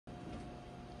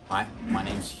Hi, my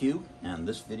name's Hugh, and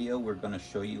this video we're going to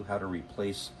show you how to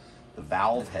replace the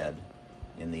valve head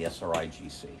in the SRI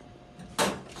GC.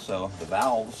 So the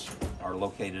valves are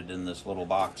located in this little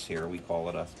box here. We call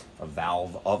it a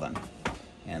valve oven.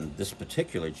 And this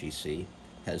particular GC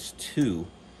has two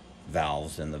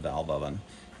valves in the valve oven.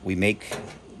 We make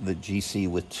the GC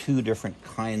with two different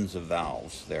kinds of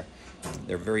valves.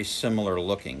 They're very similar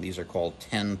looking. These are called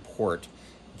 10-port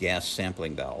gas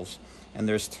sampling valves. And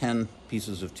there's 10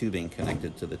 pieces of tubing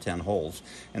connected to the 10 holes.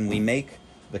 And we make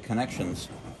the connections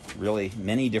really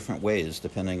many different ways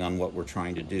depending on what we're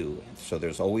trying to do. So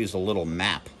there's always a little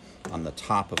map on the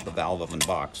top of the valve oven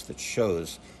box that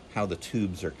shows how the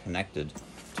tubes are connected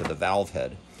to the valve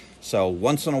head. So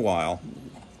once in a while,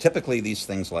 typically these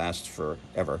things last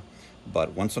forever,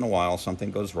 but once in a while something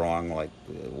goes wrong. Like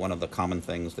one of the common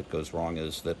things that goes wrong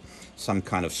is that some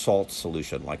kind of salt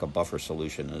solution, like a buffer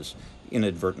solution, is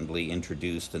inadvertently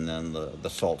introduced, and then the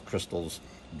salt crystals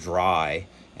dry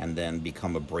and then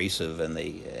become abrasive, and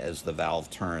as the valve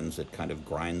turns, it kind of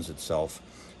grinds itself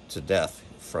to death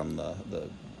from the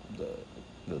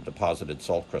deposited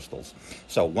salt crystals.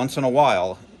 So once in a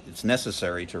while it's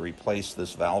necessary to replace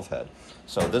this valve head.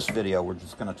 So this video we're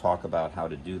just going to talk about how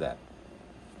to do that.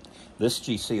 This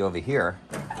GC over here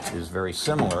is very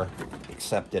similar,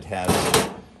 except it has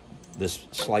this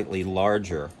slightly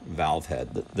larger valve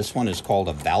head. This one is called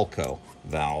a Valco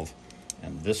valve,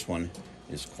 and this one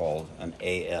is called an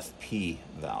AFP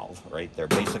valve, right? They're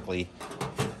basically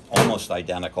almost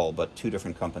identical, but two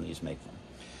different companies make them.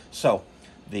 So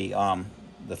the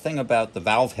thing about the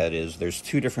valve head is there's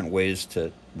two different ways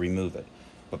to remove it.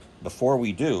 But before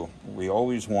we do, we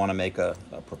always want to make a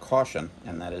precaution,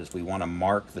 and that is we want to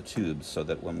mark the tubes so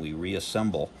that when we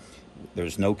reassemble,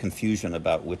 there's no confusion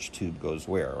about which tube goes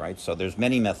where, right? So there's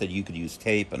many methods. You could use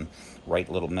tape and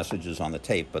write little messages on the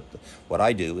tape, but what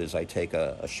I do is I take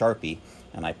a Sharpie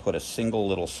and I put a single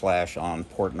little slash on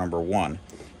port number 1.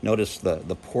 Notice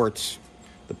the ports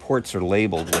are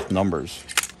labeled with numbers.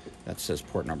 That says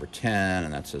port number 10,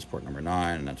 and that says port number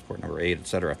 9, and that's port number 8,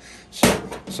 etc.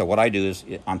 So what I do is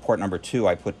on port number 2,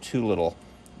 I put 2 little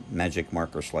magic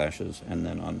marker slashes, and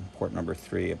then on port number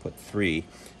 3, I put 3,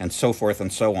 and so forth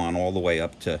and so on, all the way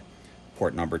up to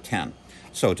port number 10.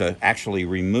 So to actually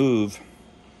remove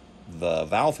the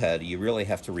valve head, you really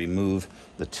have to remove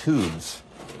the tubes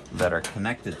that are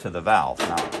connected to the valve.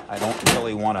 Now, I don't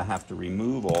really want to have to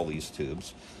remove all these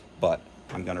tubes, but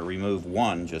I'm going to remove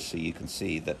one just so you can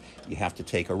see that you have to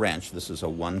take a wrench. This is a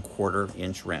 1/4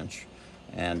 inch wrench,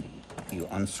 and you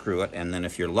unscrew it, and then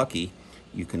if you're lucky,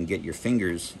 you can get your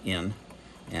fingers in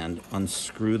and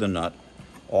unscrew the nut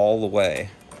all the way,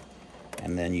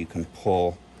 and then you can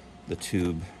pull the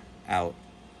tube out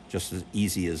just as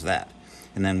easy as that.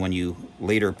 And then when you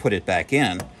later put it back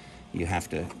in, you have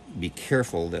to be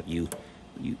careful that you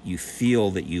feel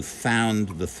that you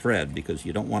found the thread, because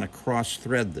you don't want to cross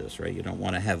thread this, right? You don't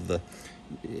want to have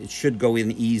it should go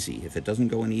in easy. If it doesn't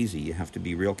go in easy, you have to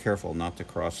be real careful not to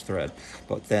cross thread.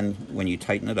 But then when you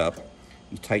tighten it up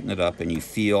and you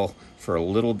feel for a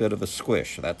little bit of a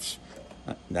squish. That's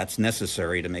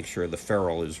necessary to make sure the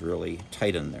ferrule is really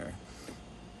tight in there.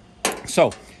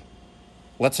 So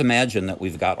let's imagine that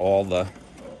we've got all the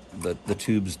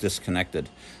tubes disconnected.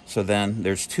 So then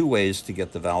there's 2 ways to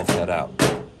get the valve head out.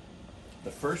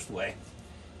 The first way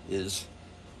is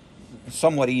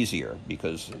somewhat easier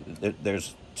because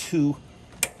there's two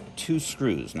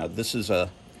screws. Now this is a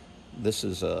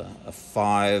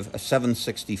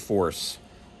 7/64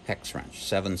 hex wrench,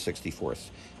 7/64.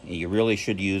 You really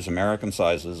should use American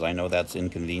sizes. I know that's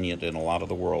inconvenient in a lot of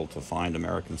the world to find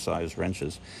American size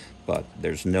wrenches, but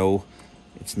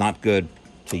it's not good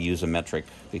to use a metric,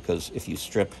 because if you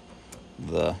strip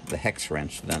the hex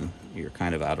wrench, then you're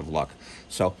kind of out of luck.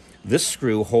 So this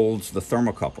screw holds the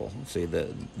thermocouple. See,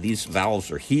 these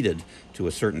valves are heated to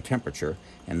a certain temperature,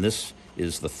 and this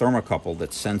is the thermocouple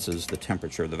that senses the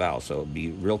temperature of the valve. So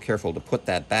be real careful to put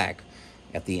that back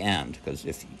at the end, because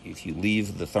if you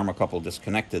leave the thermocouple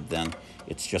disconnected, then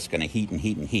it's just going to heat and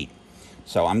heat and heat.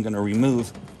 So I'm going to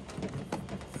remove,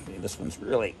 this one's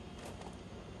really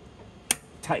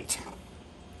tight.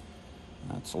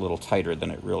 That's a little tighter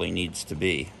than it really needs to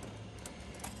be.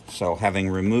 So having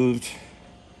removed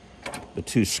the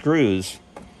 2 screws,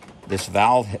 this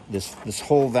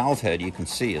whole valve head, you can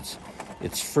see it's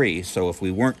free. So if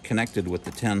we weren't connected with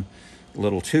the 10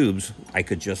 little tubes, I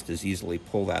could just as easily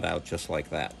pull that out just like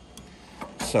that.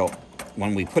 So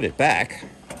when we put it back,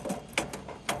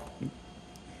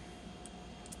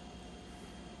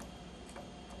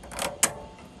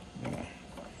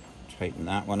 tighten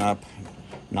that one up,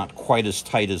 not quite as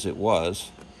tight as it was,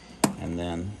 and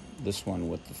then this one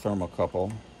with the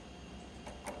thermocouple,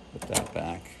 Put that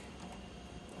back.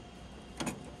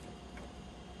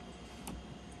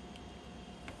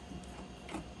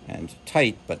 And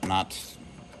tight, but not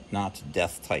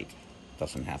death tight.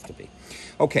 Doesn't have to be.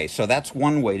 Okay, so that's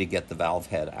one way to get the valve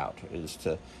head out, is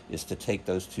to take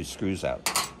those two screws out.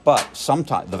 But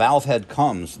sometimes the valve head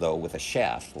comes though with a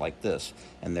shaft like this,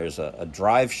 and there's a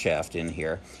drive shaft in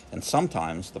here, and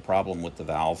sometimes the problem with the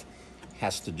valve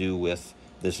has to do with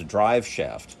this drive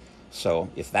shaft. So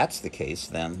if that's the case,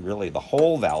 then really the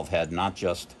whole valve head, not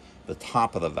just the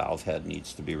top of the valve head,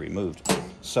 needs to be removed.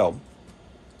 So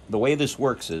the way this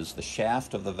works is the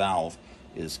shaft of the valve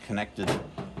is connected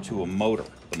to a motor.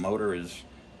 The motor is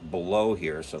below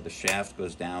here, so the shaft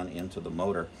goes down into the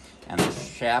motor, and the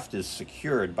shaft is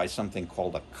secured by something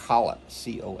called a collet,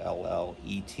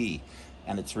 C-O-L-L-E-T,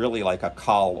 and it's really like a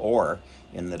coll-oar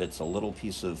in that it's a little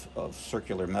piece of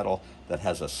circular metal that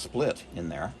has a split in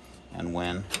there, and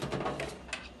when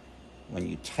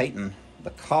you tighten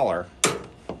the collar,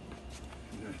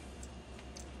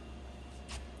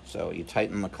 so you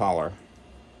tighten the collar,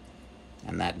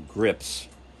 and that grips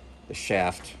the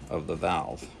shaft of the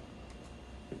valve.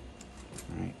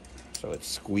 All right. So it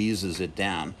squeezes it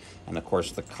down, and of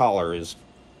course the collar is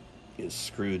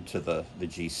screwed to the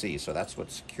GC, so that's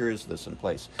what secures this in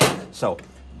place. So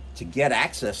to get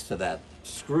access to that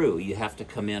screw, you have to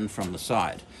come in from the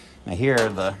side. Now here,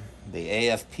 the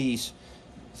AFP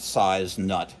size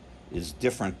nut is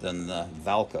different than the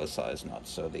Valco size nut.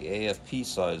 So the AFP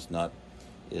size nut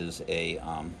is a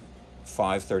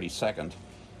 5/32,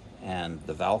 and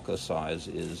the Valco size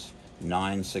is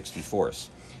 9/64.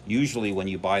 Usually when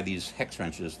you buy these hex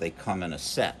wrenches, they come in a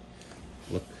set.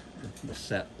 Look, the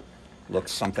set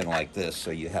looks something like this,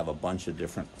 so you have a bunch of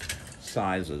different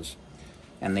sizes,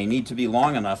 and they need to be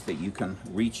long enough that you can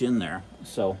reach in there.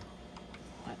 So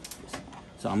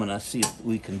I'm going to see if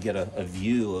we can get a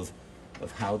view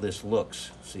of how this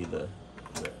looks. See the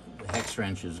hex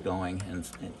wrench is going and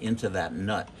into that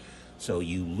nut. So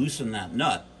you loosen that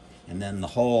nut, and then the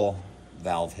whole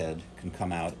valve head can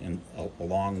come out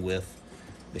along with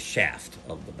the shaft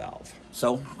of the valve.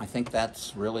 So I think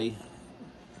that's really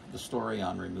the story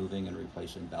on removing and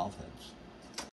replacing valve heads.